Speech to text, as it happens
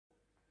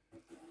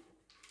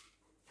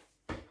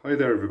Hi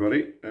there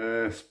everybody,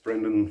 it's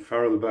Brendan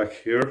Farrell back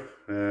here.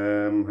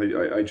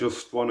 I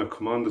just want to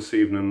come on this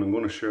evening. I'm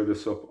going to share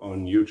this up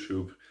on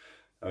YouTube.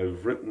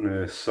 I've written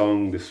a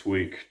song this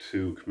week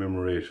to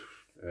commemorate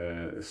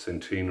a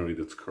centenary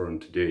that's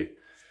current today,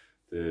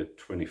 the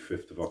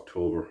 25th of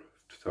October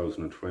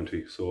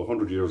 2020. So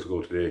 100 years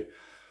ago today,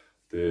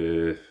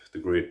 the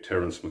great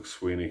Terence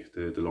MacSwiney,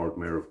 the Lord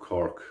Mayor of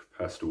Cork,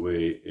 passed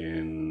away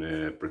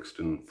in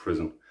Brixton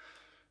prison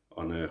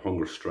on a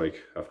hunger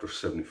strike after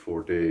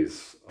 74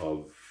 days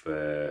of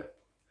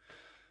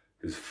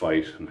his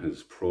fight and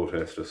his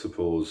protest, I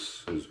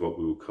suppose, is what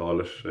we would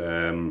call it.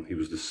 He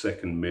was the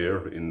second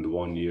mayor in the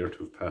 1 year to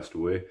have passed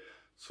away.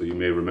 So you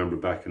may remember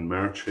back in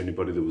March,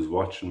 anybody that was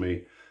watching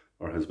me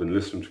or has been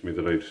listening to me,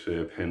 that I'd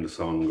penned a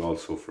song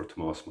also for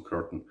Tomás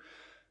McCurtain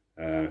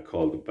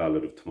called The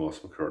Ballad of Tomás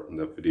McCurtain.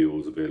 That video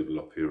is available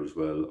up here as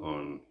well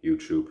on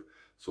YouTube.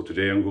 So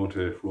today I'm going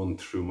to run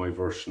through my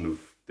version of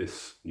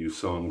this new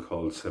song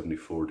called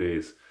 74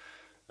 Days.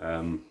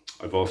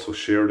 I've also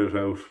shared it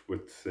out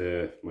with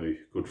my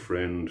good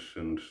friend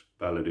and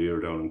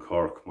balladeer down in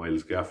Cork,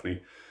 Miles Gaffney,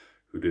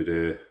 who did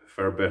a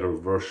far better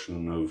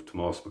version of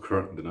Tomás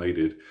McCurtain than I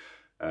did.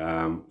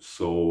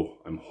 So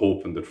I'm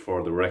hoping that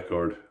for the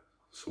record,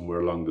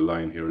 somewhere along the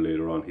line here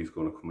later on, he's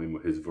going to come in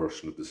with his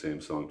version of the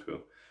same song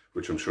too,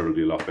 which I'm sure will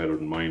be a lot better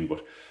than mine,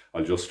 but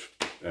I'll just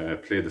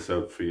play this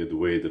out for you the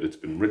way that it's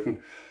been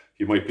written.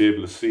 You might be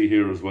able to see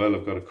here as well,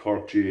 I've got a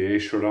Cork GAA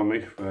shirt on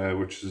me,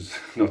 which is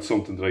not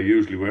something that I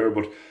usually wear,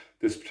 but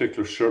this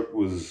particular shirt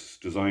was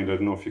designed, I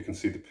don't know if you can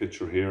see the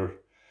picture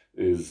here,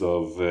 is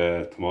of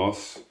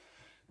Tomás,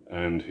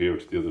 and here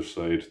to the other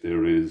side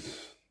there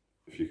is,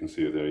 if you can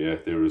see it there, yeah,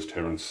 there is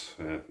Terence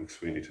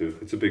MacSwiney too.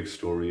 It's a big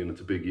story and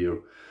it's a big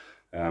year.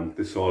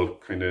 This all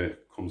kind of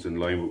comes in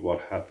line with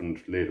what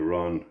happened later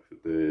on,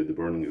 the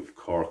burning of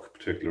Cork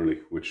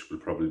particularly, which we'll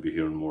probably be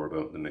hearing more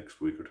about in the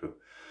next week or two.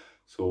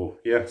 So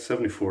yeah,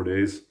 74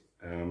 days,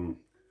 and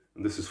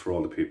this is for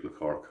all the people of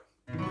Cork,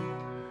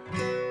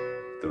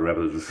 the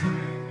rebels.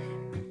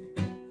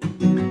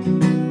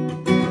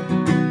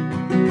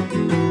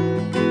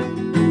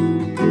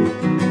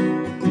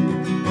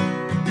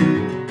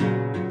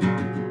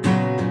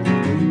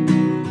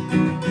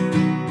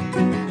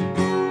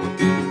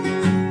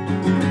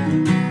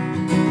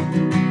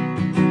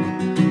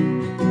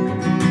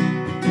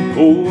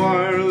 Oh,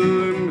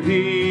 Ireland,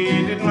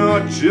 he did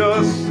not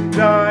just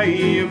die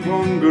of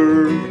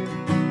hunger.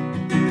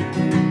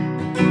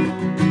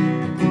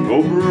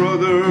 Oh,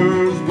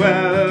 brothers,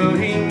 well,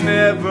 he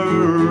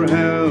never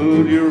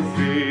held your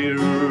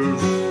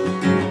fears.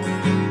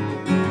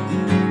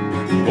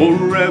 Oh,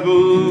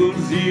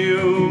 rebels,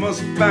 you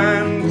must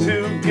band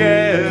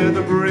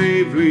together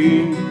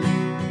bravely.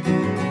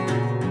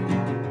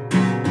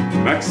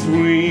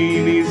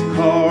 MacSwiney's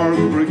Cork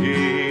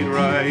Brigade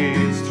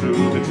rides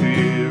through the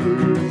tears.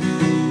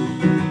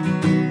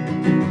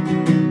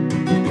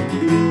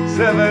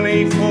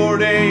 74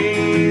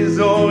 days,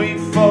 oh, he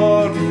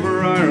fought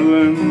for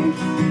Ireland,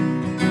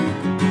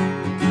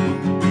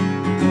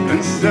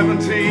 and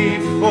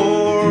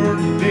 74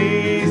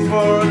 days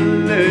for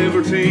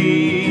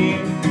liberty.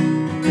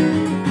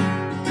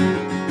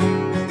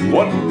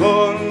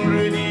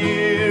 100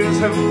 years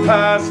have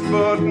passed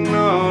but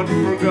not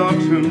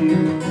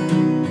forgotten.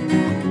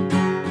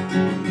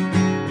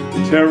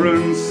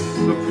 Terence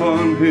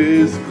upon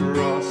his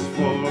cross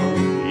for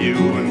you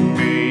and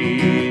me.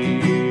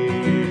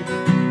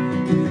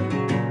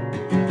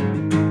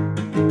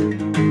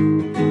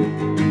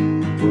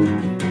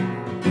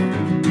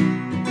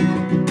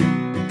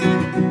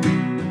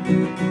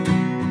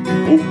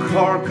 Oh,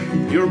 Cork,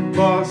 your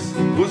boss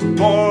was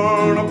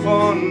born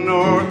upon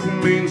North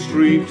Main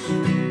Street.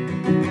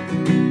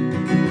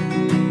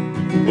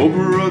 Oh,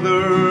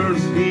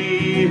 brothers,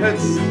 he had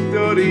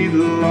studied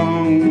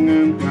long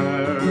and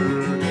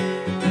hard.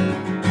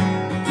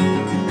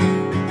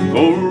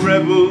 Oh,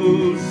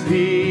 rebels,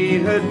 he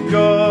had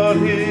got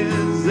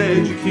his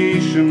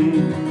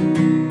education.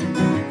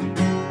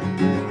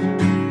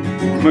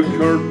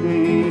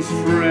 McCurtain's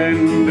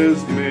friend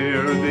as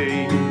mayor,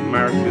 they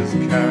marked his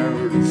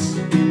cards.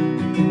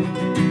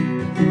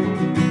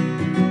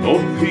 Oh,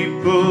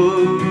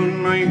 people,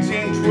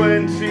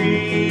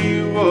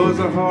 1920 was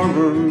a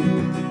horror.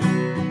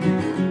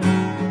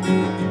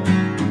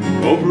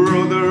 Oh,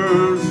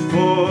 brothers,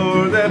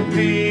 for the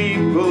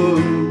people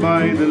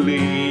by the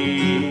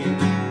Lee.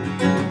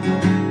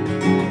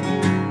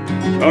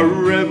 Our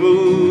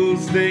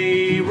rebels,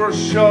 they were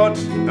shot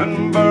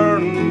and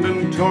burned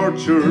and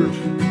tortured.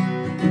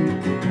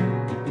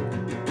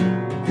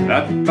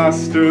 That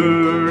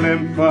bastard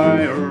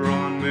empire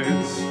on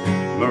its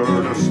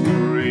murder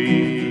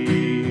spree.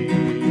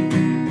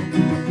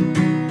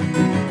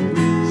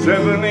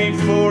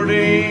 74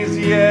 days,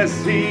 yes,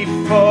 he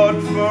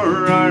fought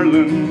for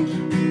Ireland,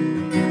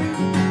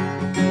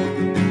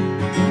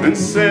 and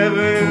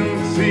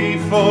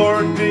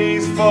 74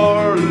 days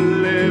for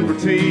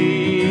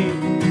liberty.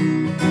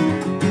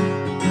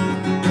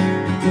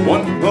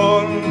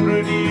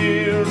 100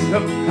 years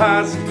have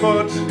passed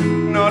but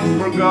not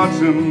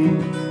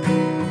forgotten.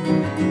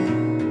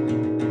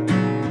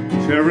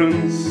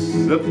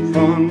 Terence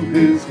upon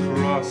his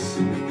cross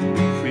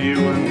for you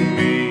and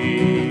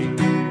me.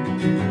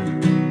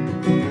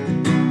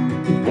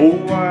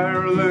 Oh,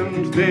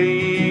 Ireland,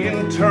 they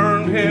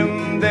interned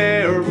him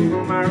there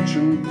for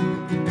marching.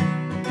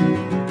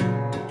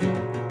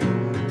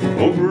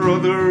 Oh,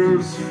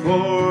 brothers,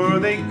 for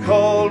they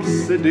called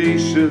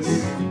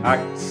seditious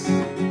acts.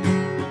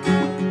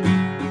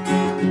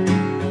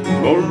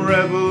 Oh,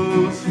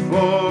 rebels,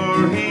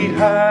 for he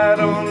had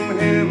on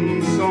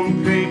him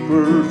some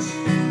papers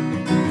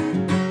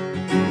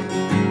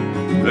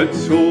that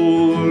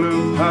told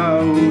of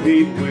how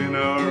he'd win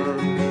our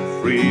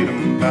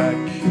freedom back.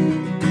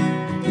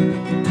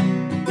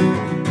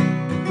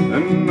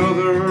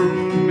 Another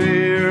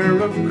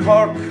mayor of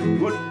Cork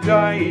would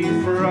die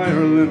for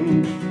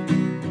Ireland.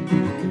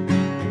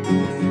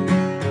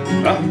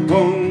 A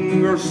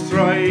hunger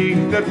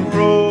strike that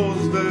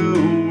rose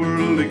the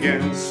world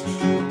against.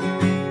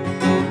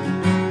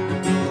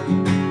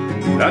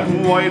 That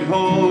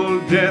Whitehall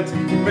death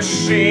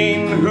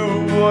machine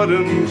who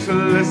wouldn't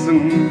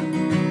listen.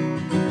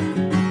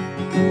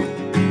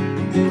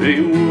 They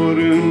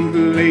wouldn't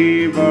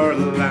leave our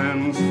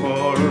lands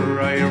for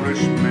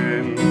Irish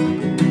men.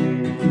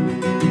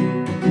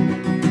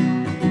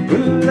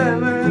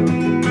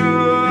 11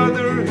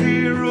 other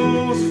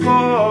heroes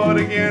fought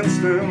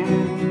against them,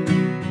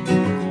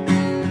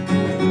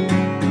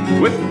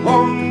 with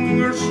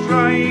hunger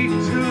strike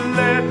to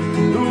let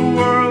the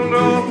world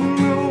all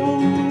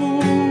know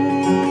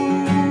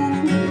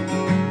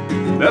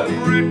that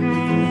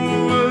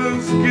Britain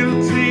was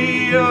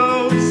guilty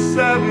of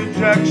savage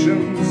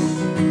actions.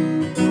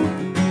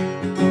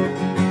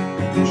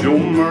 Joe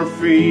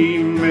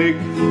Murphy, Meg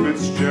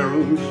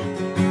Fitzgerald,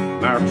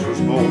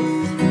 martyrs both.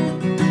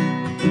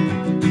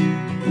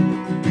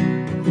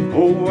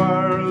 Oh,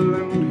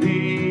 Ireland,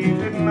 he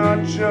did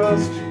not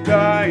just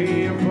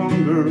die of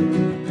hunger.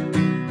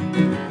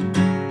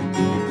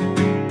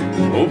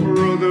 Oh,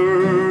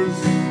 brothers,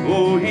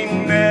 oh, he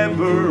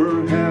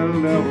never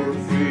held our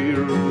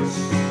fears.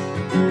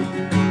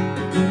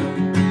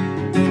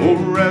 Oh,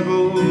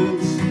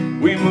 rebels,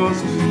 we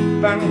must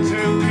band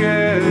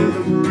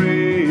together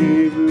bravely.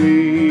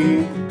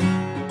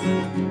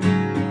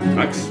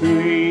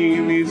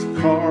 MacSwiney's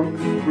Cork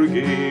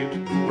Brigade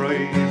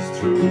rise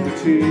through the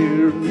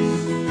tears.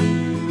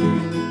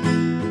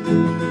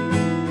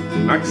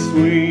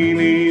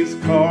 MacSwiney's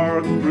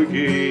Cork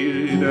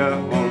Brigade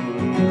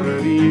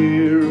 100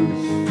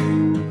 years.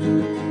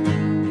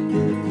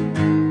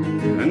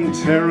 And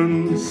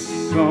Terence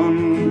on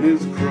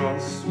his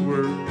cross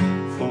were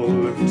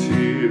full of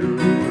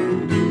tears.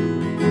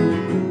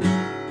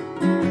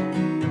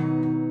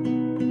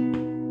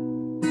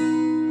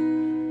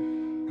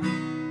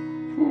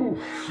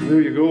 So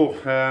there you go,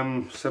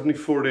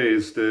 74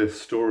 days, the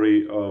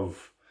story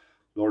of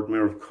Lord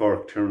Mayor of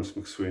Cork, Terence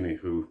MacSwiney,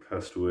 who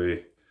passed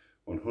away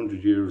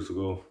 100 years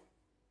ago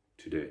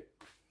today.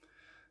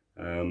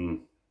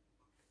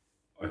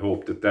 I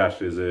hope that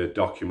that is a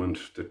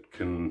document that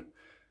can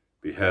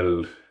be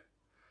held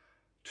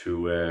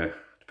to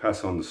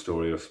pass on the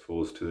story, I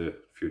suppose, to the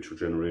future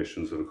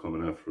generations that are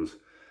coming after us.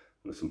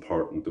 And it's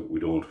important that we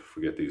don't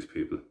forget these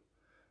people,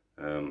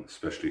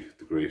 especially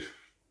the great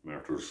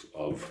martyrs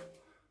of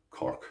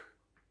Cork.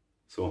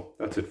 So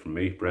that's it from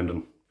me,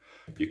 Brendan.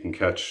 You can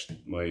catch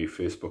my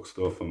Facebook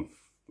stuff on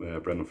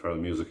Brendan Farrell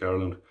Music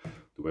Ireland.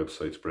 The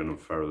website's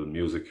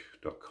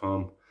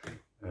brendanfarrellmusic.com.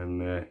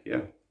 And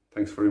yeah,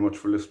 thanks very much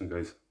for listening,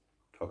 guys.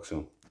 Talk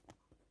soon.